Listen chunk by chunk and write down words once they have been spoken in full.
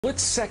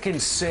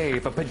Split-second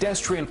save, a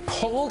pedestrian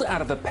pulled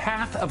out of the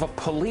path of a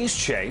police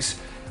chase.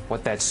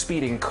 What that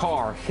speeding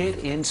car hit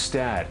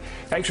instead.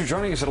 Thanks for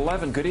joining us at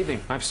 11. Good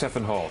evening. I'm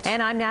Stephen Holt.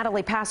 And I'm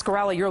Natalie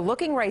Pasquarelli. You're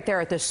looking right there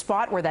at the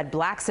spot where that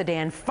black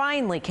sedan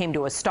finally came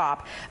to a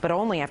stop, but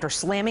only after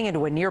slamming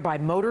into a nearby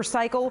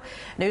motorcycle.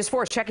 News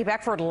 4's Checky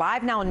Beckford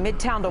live now in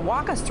Midtown to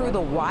walk us through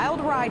the wild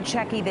ride,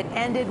 Checky, that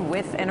ended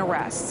with an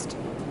arrest.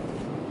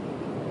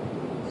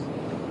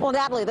 Well,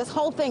 Natalie, this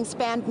whole thing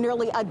spanned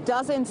nearly a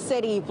dozen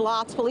city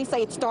blocks. Police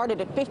say it started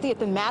at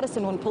 50th and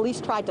Madison when police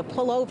tried to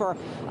pull over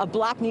a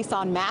black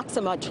Nissan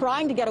Maxima.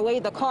 Trying to get away,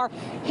 the car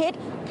hit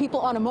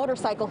people on a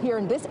motorcycle here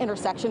in this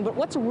intersection. But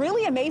what's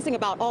really amazing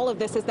about all of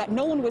this is that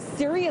no one was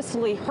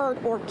seriously hurt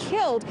or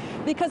killed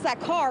because that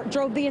car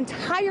drove the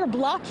entire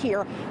block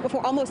here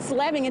before almost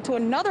slamming into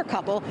another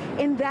couple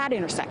in that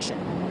intersection.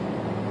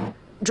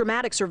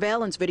 Dramatic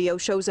surveillance video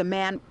shows a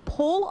man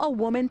pull a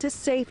woman to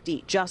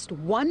safety just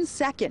 1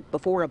 second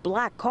before a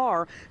black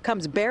car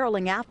comes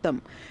barreling at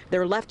them.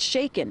 They're left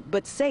shaken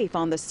but safe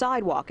on the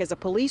sidewalk as a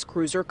police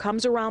cruiser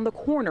comes around the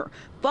corner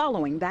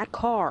following that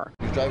car.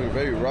 He's driving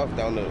very rough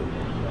down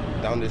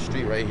this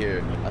street right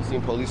here. I've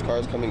seen police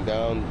cars coming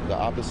down the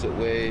opposite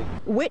way.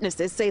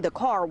 Witnesses say the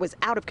car was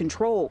out of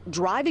control,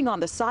 driving on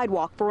the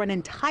sidewalk for an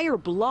entire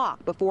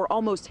block before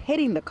almost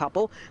hitting the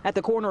couple at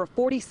the corner of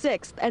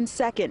 46th and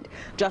 2nd,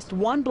 just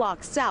 1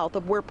 block south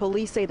of where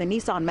police say the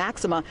Nissan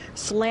Maxima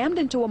slammed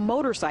into a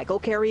motorcycle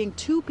carrying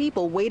 2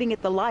 people waiting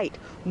at the light.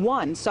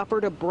 One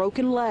suffered a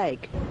broken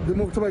leg. The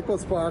motorbike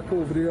was parked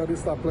over there at the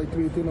stoplight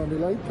waiting on the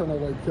light, and a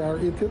white car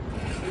hit it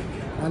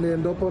and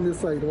ended up on the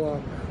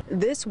sidewalk.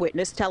 This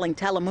witness telling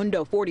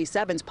Telemundo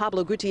 47's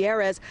Pablo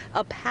Gutierrez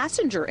a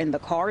passenger in the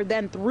car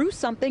then threw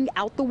something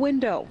out the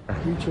window.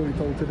 He threw it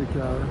out of the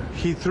car.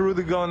 He threw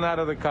the gun out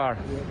of the car.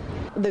 Yeah.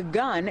 The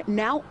gun,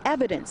 now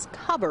evidence,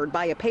 covered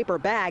by a paper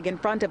bag in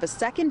front of a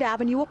 2nd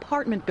Avenue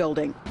apartment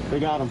building.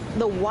 They got him.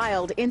 The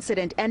wild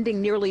incident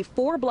ending nearly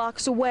 4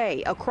 blocks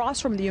away,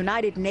 across from the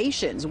United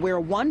Nations, where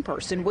one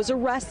person was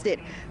arrested,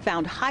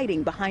 found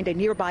hiding behind a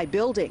nearby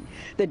building.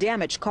 The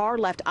damaged car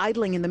left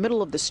idling in the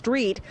middle of the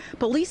street.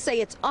 Police say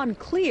it's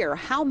unclear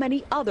how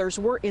many others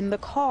were in the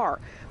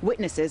car.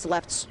 Witnesses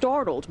left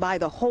startled by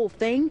the whole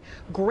thing,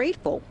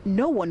 grateful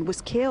no one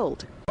was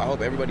killed. I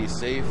hope everybody's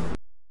safe.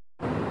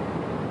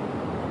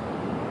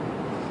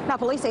 Now,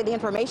 police say the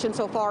information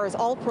so far is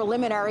all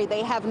preliminary.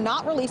 They have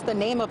not released the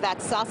name of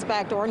that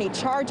suspect or any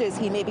charges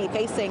he may be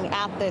facing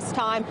at this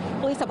time.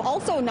 Police have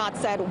also not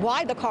said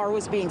why the car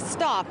was being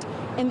stopped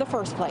in the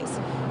first place.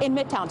 In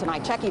Midtown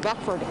tonight, Checky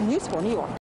Beckford, News 4 New York.